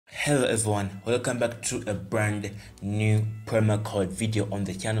Hello everyone, welcome back to a brand new promo code video on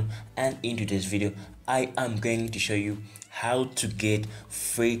the channel. And in today's video I am going to show you how to get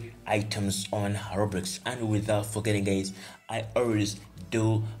free items on Roblox. And without forgetting guys, I always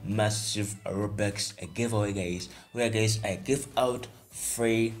do massive Robux giveaway guys, where guys I give out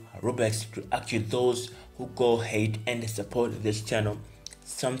free Robux to actually those who go ahead and support this channel.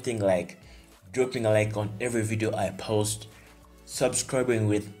 Something like dropping a like on every video I post, subscribing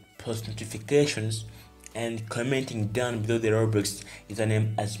with post notifications, and commenting down below the Roblox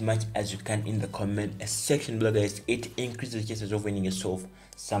username as much as you can in the comment section below guys. It increases the chances of winning yourself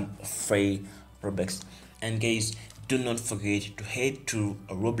some free Robux. And guys, do not forget to head to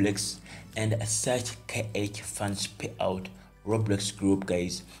Roblox and search KH Fans Payout Roblox group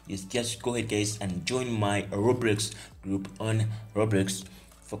guys. Just go ahead guys and join my Roblox group on Roblox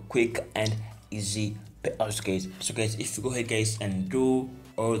for quick and easy payouts guys. So guys, if you go ahead guys and do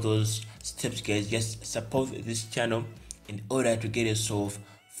all those steps guys, just support this channel in order to get yourself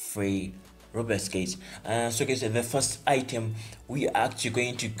free Robux guys. So guys, the first item we are actually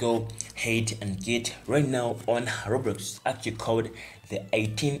going to go ahead and get right now on Roblox, actually called the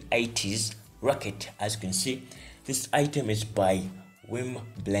 1880s rocket. As you can see, this item is by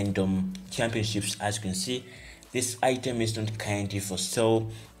Wimbledon Championships. As you can see, this item is not currently for sale.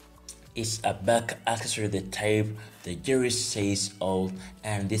 It's a back accessory, the type the jury says all,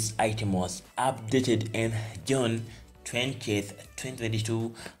 and this item was updated in June 20th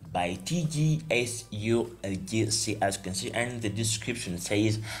 2022 by TGSUGC, as you can see, and the description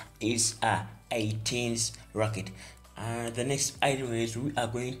says it's a 18s rocket. The next item is we are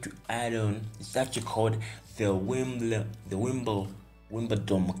going to add on, it's actually called the Wimbledon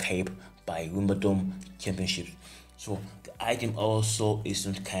cape by Wimbledon Championships. So the item also is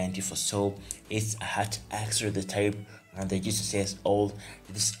not currently for sale. It's a hat accessory, the type and the user says all.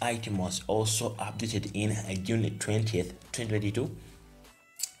 This item was also updated in June 20th 2022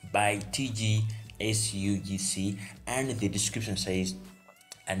 by TGSUGC, and the description says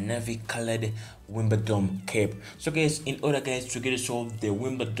a navy colored Wimbledon cape. So guys, in order guys to get yourself the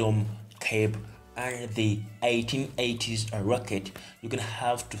Wimbledon cape and the 1880s rocket, you're gonna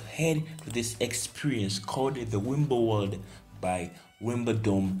have to head to this experience called the Wimbledon by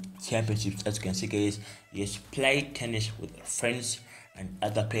Wimbledon Championships. As you can see guys, yes, play tennis with friends and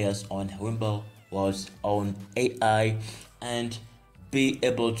other players on Wimbledon's own AI and be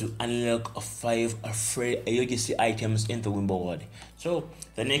able to unlock 5 free UGC items in the Wimbledon. So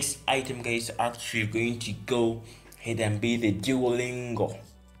the next item guys are actually going to go ahead and be the Duolingo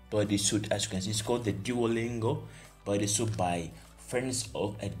bodysuit. As you can see, it's called the Duolingo bodysuit by Friends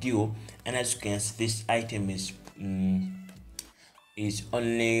of a Duo, and as you can see, this item is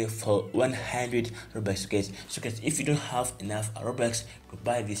only for 100 Robux guys. So guys, if you don't have enough Robux to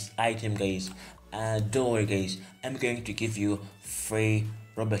buy this item guys, don't worry guys, I'm going to give you free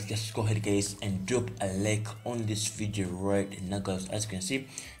Robux. Just go ahead guys and drop a like on this video right now guys. As you can see,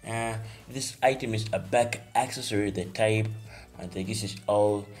 this item is a back accessory, the type and this is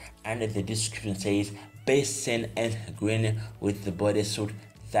all, and the description says basin and green with the bodysuit.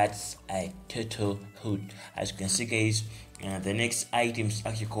 That's a turtle hood. As you can see guys, the next item is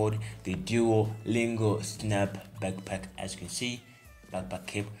actually called the Duolingo snap backpack. As you can see, backpack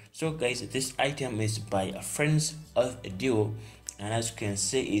cape. So guys, this item is by Friends of a Duo, and as you can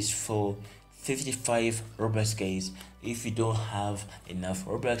see, is for 55 Robux guys. If you don't have enough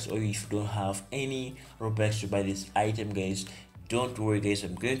Robux, or if you don't have any Robux to buy this item guys, don't worry guys,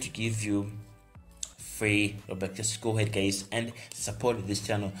 I'm going to give you free Robux. Just go ahead guys and support this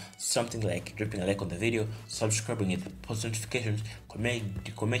channel, something like dropping a like on the video, subscribing with post notifications,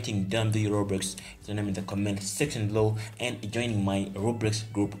 commenting down the Roblox username in the comment section below, and joining my Roblox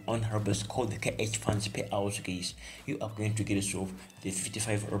group on Roblox called the KH Fans Payout guys. You are going to get yourself the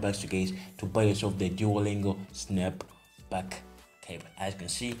 55 Robux guys to buy yourself the Duolingo snap back cape. As you can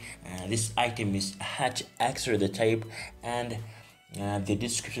see, this item is a hat accessory, the type, and the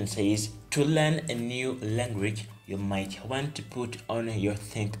description says to learn a new language you might want to put on your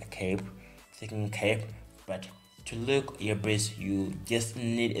thinking cape, but to look your best you just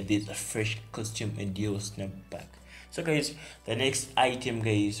need this fresh costume and Duo snapback. So guys, the next item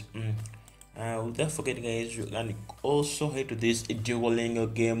guys, without forgetting guys, you can also head to this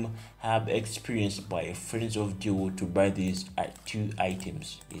Duolingo game hub experience by Friends of Duo to buy these 2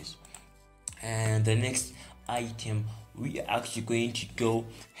 items. Yes, and the next item we are actually going to go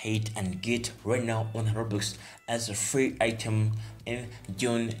ahead and get right now on Roblox as a free item in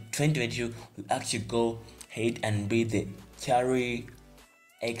June 2022. We actually go ahead and be the Cherry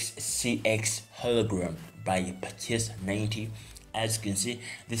XCX hologram by purchase 90 As you can see,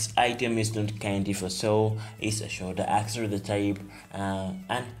 this item is not currently for sale. It's a shoulder accessory type,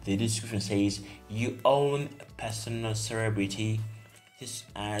 and the description says you own personal celebrity.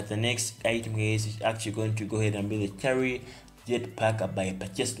 The next item guys is actually going to go ahead and be the Terry jetpack by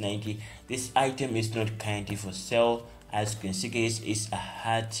purchase 90. This item is not currently for sale. As you can see guys, it's a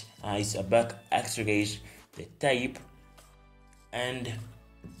hat, it's a back accessory guys, the type, and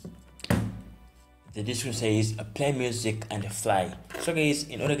the description says play music and fly. So guys,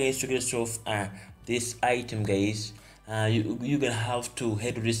 in order guys to get yourself this item guys, you're gonna have to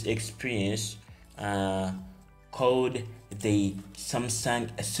head to this experience called the Samsung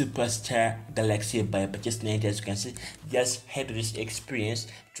Superstar Galaxy by purchase 90. As you can see, just head to this experience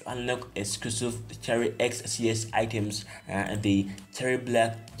to unlock exclusive Cherry X CS items, the Cherry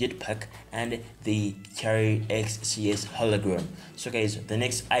Black Jetpack and the Cherry X CS hologram. So guys, the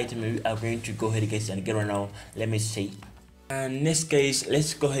next item we are going to go ahead guys and get right now, let me see. And next guys,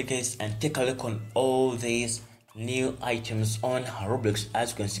 let's go ahead guys and take a look on all these new items on Roblox.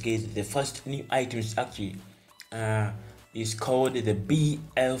 As you can see guys, the first new item is actually is called the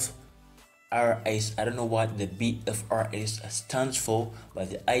BFRS. I don't know what the BFRS stands for, but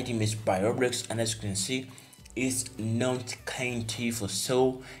the item is by Roblox, and as you can see, it's not currently for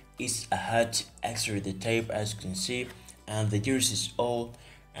sale. It's a hat accessory the type, as you can see, and the jersey is all,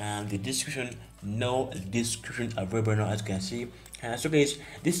 and the description, no description available now, as you can see. So guys,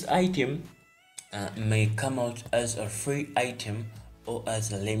 this item may come out as a free item or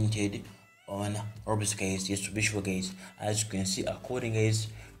as a limited on Roblox guys. Just to be sure guys, as you can see, according guys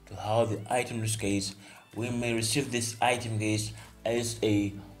to how the item looks guys, we may receive this item guys as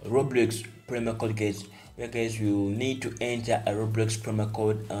a Roblox promo code guys, where guys you need to enter a Roblox promo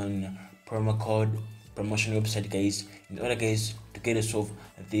code on promo code promotion website guys, in order guys to get yourself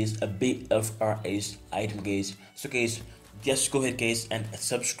this BFRS item guys. So guys, just go ahead guys and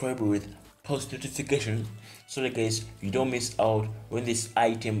subscribe with post notification so that guys you don't miss out when this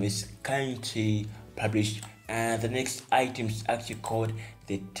item is currently published. And the next item is actually called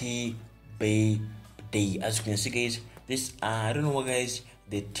the TBD. As you can see guys, this I don't know what guys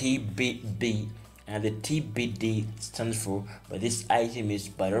the TBD and the TBD stands for, but this item is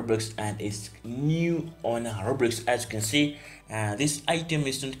by Roblox and it's new on Roblox. As you can see, this item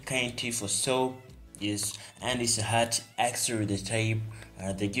is not currently for sale. Yes, and it's a hat accessory the type,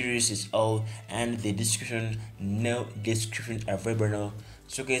 the jersey is all, and the description, no description available now.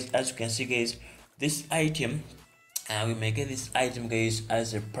 So guys, as you can see guys, this item we may get this item guys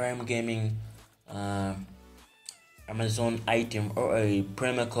as a Prime Gaming Amazon item or a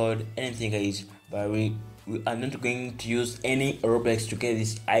promo code, anything guys, but we are not going to use any Robux to get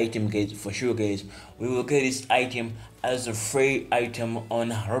this item guys. For sure guys, we will get this item as a free item on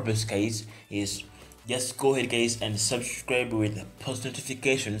Robux guys. Yes, just go ahead guys and subscribe with post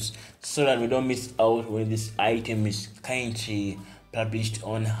notifications so that we don't miss out when this item is currently published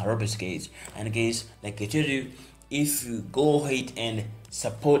on Roblox guys. And guys, like I told you, if you go ahead and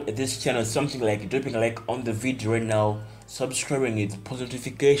support this channel, something like dropping a like on the video right now, subscribing with post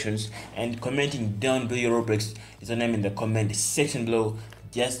notifications, and commenting down below your Roblox is your name in the comment section below.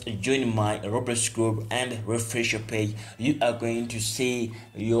 Just join my Roblox group and refresh your page. You are going to see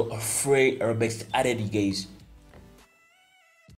your free Robux added guys.